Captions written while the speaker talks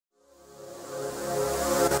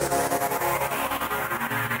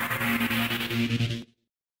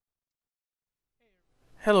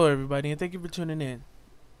Hello everybody and thank you for tuning in.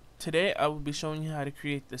 Today I will be showing you how to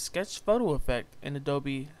create the sketch photo effect in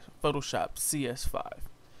Adobe Photoshop CS5.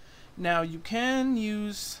 Now you can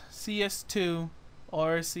use CS2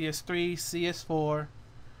 or CS3, CS4,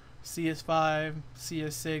 CS5,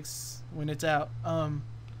 CS6 when it's out.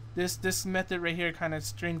 This method right here kind of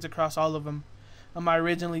strings across all of them. I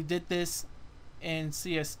originally did this in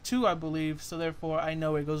CS2 I believe, so therefore I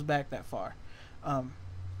know it goes back that far.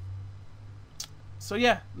 So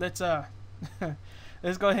yeah, let's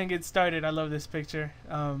let's go ahead and get started. I love this picture.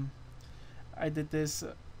 I did this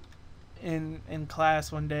in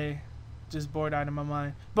class one day, just bored out of my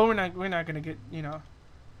mind. But we're not gonna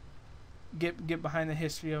get behind the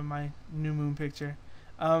history of my new moon picture.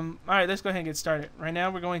 All right, let's go ahead and get started. Right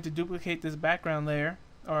now, we're going to duplicate this background layer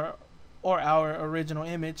or our original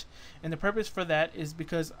image, and the purpose for that is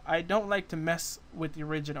because I don't like to mess with the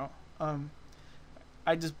original.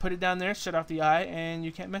 I just put it down there, shut off the eye, and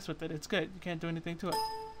you can't mess with it. It's good. You can't do anything to it.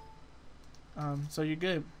 So you're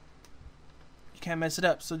good. You can't mess it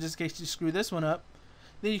up. So just in case you screw this one up,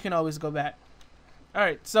 then you can always go back. All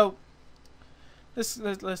right. So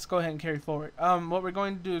let's go ahead and carry forward. What we're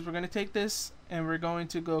going to do is we're going to take this and we're going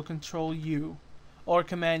to go Control U or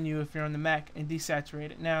Command U if you're on the Mac and desaturate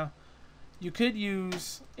it. Now, you could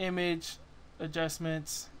use Image,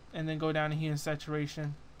 Adjustments, and then go down to Hue and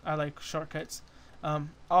Saturation. I like shortcuts.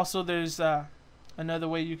 Also, there's another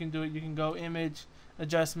way you can do it. You can go Image,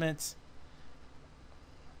 Adjustments.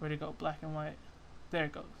 Where'd it go? Black and white. There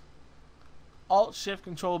it goes. Alt Shift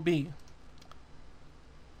Control B.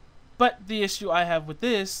 But the issue I have with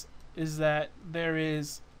this is that there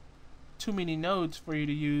is too many nodes for you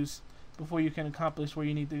to use before you can accomplish where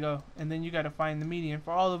you need to go, and then you got to find the median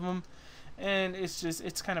for all of them, and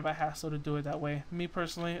it's kind of a hassle to do it that way. Me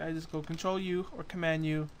personally, I just go Control U or Command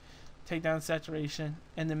U, take down saturation,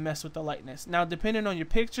 and then mess with the lightness. Now, depending on your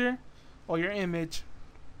picture or your image,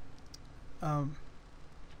 will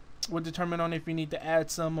determine on if you need to add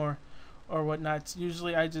some or whatnot.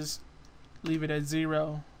 Usually, I just leave it at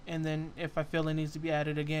 0, and then if I feel it needs to be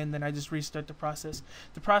added again, then I just restart the process.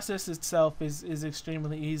 The process itself is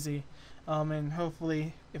extremely easy, and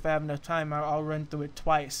hopefully, if I have enough time, I'll run through it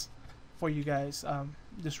twice for you guys,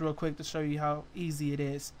 just real quick to show you how easy it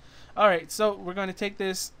is. Alright, so we're going to take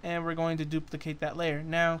this and we're going to duplicate that layer.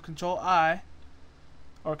 Now, Control I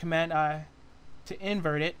or Command I to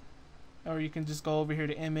invert it, or you can just go over here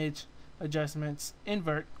to Image, Adjustments,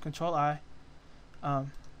 Invert, Control I,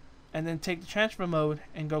 and then take the transfer mode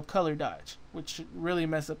and go Color Dodge, which should really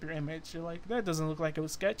mess up your image. You're like, that doesn't look like it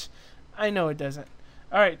was sketch. I know it doesn't.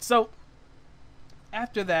 Alright, so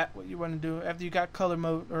after that, what you want to do, after you got color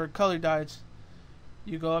mode or color dodge,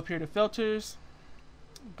 you go up here to filters,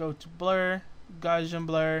 go to blur, Gaussian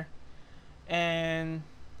blur, and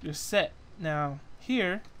you're set. Now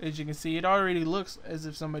here, as you can see, it already looks as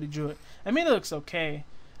if somebody drew it. I mean, it looks okay.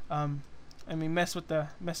 I mean, mess with the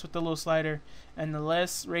little slider, and the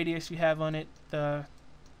less radius you have on it, the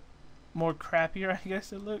more crappier I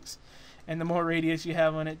guess it looks, and the more radius you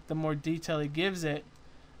have on it, the more detail it gives it.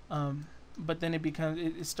 But then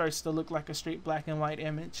it starts to look like a straight black and white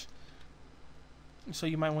image. So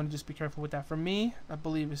you might want to just be careful with that. For me, I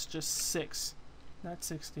believe it's just 6, not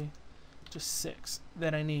 60, just 6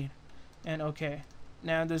 that I need. And okay,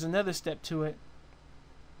 now there's another step to it.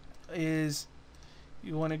 Is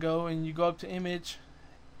you want to go and you go up to Image,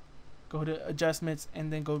 go to Adjustments,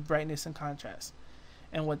 and then go Brightness and Contrast.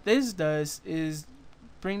 And what this does is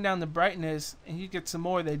bring down the brightness, and you get some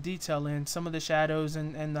more of that detail in. Some of the shadows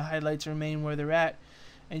and the highlights remain where they're at,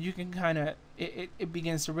 and you can kind of it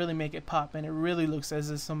begins to really make it pop, and it really looks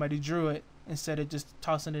as if somebody drew it instead of just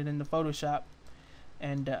tossing it into Photoshop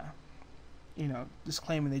and just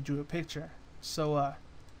claiming they drew a picture. So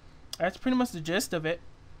that's pretty much the gist of it,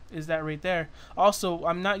 is that right there. Also,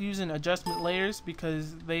 I'm not using adjustment layers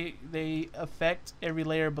because they affect every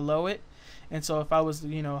layer below it. And so if I was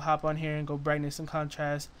to, hop on here and go brightness and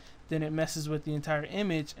contrast, then it messes with the entire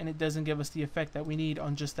image and it doesn't give us the effect that we need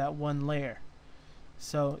on just that one layer.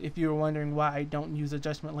 So if you were wondering why I don't use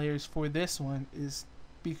adjustment layers for this one, is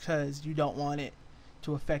because you don't want it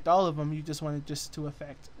to affect all of them. You just want it just to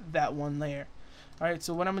affect that one layer. Alright,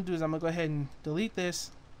 so what I'm going to do is I'm going to go ahead and delete this,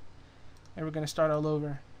 and we're going to start all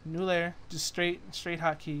over. New layer, just straight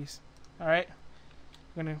hotkeys. Alright,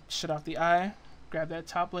 I'm going to shut off the eye. Grab that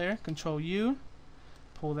top layer, Control U,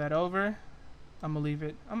 pull that over. I'm gonna leave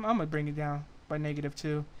it. I'm gonna bring it down by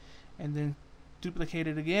 -2, and then duplicate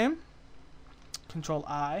it again. Control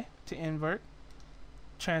I to invert.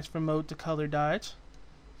 Transfer mode to color dodge.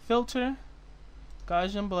 Filter,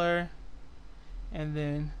 Gaussian blur, and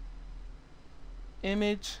then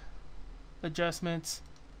Image, Adjustments,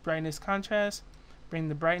 brightness, contrast. Bring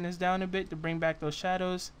the brightness down a bit to bring back those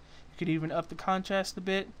shadows. You could even up the contrast a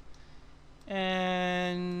bit.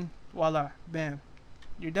 And voila, bam,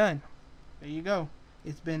 you're done. There you go.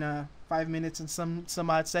 It's been 5 minutes and some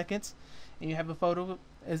odd seconds, and you have a photo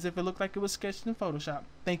as if it looked like it was sketched in Photoshop.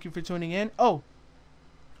 Thank you for tuning in. Oh,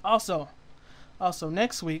 also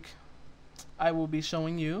next week I will be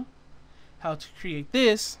showing you how to create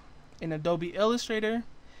this in Adobe Illustrator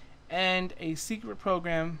and a secret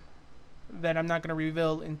program that I'm not going to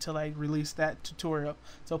reveal until I release that tutorial.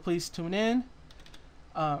 So please tune in,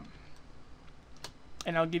 and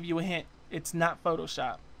I'll give you a hint. It's not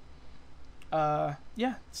Photoshop.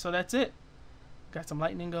 Yeah, so that's it. Got some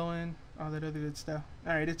lightning going, all that other good stuff.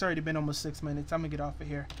 Alright, it's already been almost 6 minutes. I'm going to get off of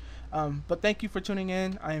here. But thank you for tuning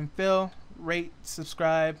in. I am Phil. Rate,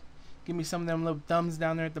 subscribe. Give me some of them little thumbs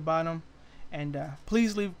down there at the bottom. And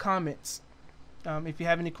please leave comments. If you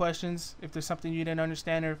have any questions, if there's something you didn't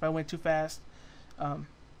understand, or if I went too fast,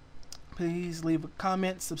 please leave a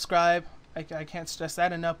comment, subscribe. I can't stress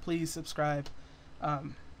that enough. Please subscribe. I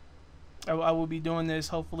will be doing this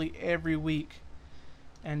hopefully every week,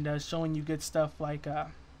 and showing you good stuff like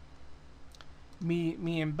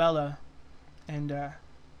me and Bella, and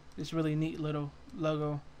this really neat little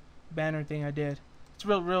logo banner thing I did. It's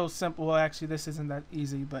real simple. Well, actually, this isn't that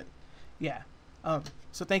easy, but yeah.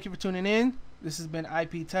 So thank you for tuning in. This has been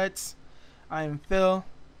IP Tuts. I am Phil,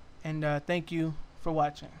 and thank you for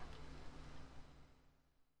watching.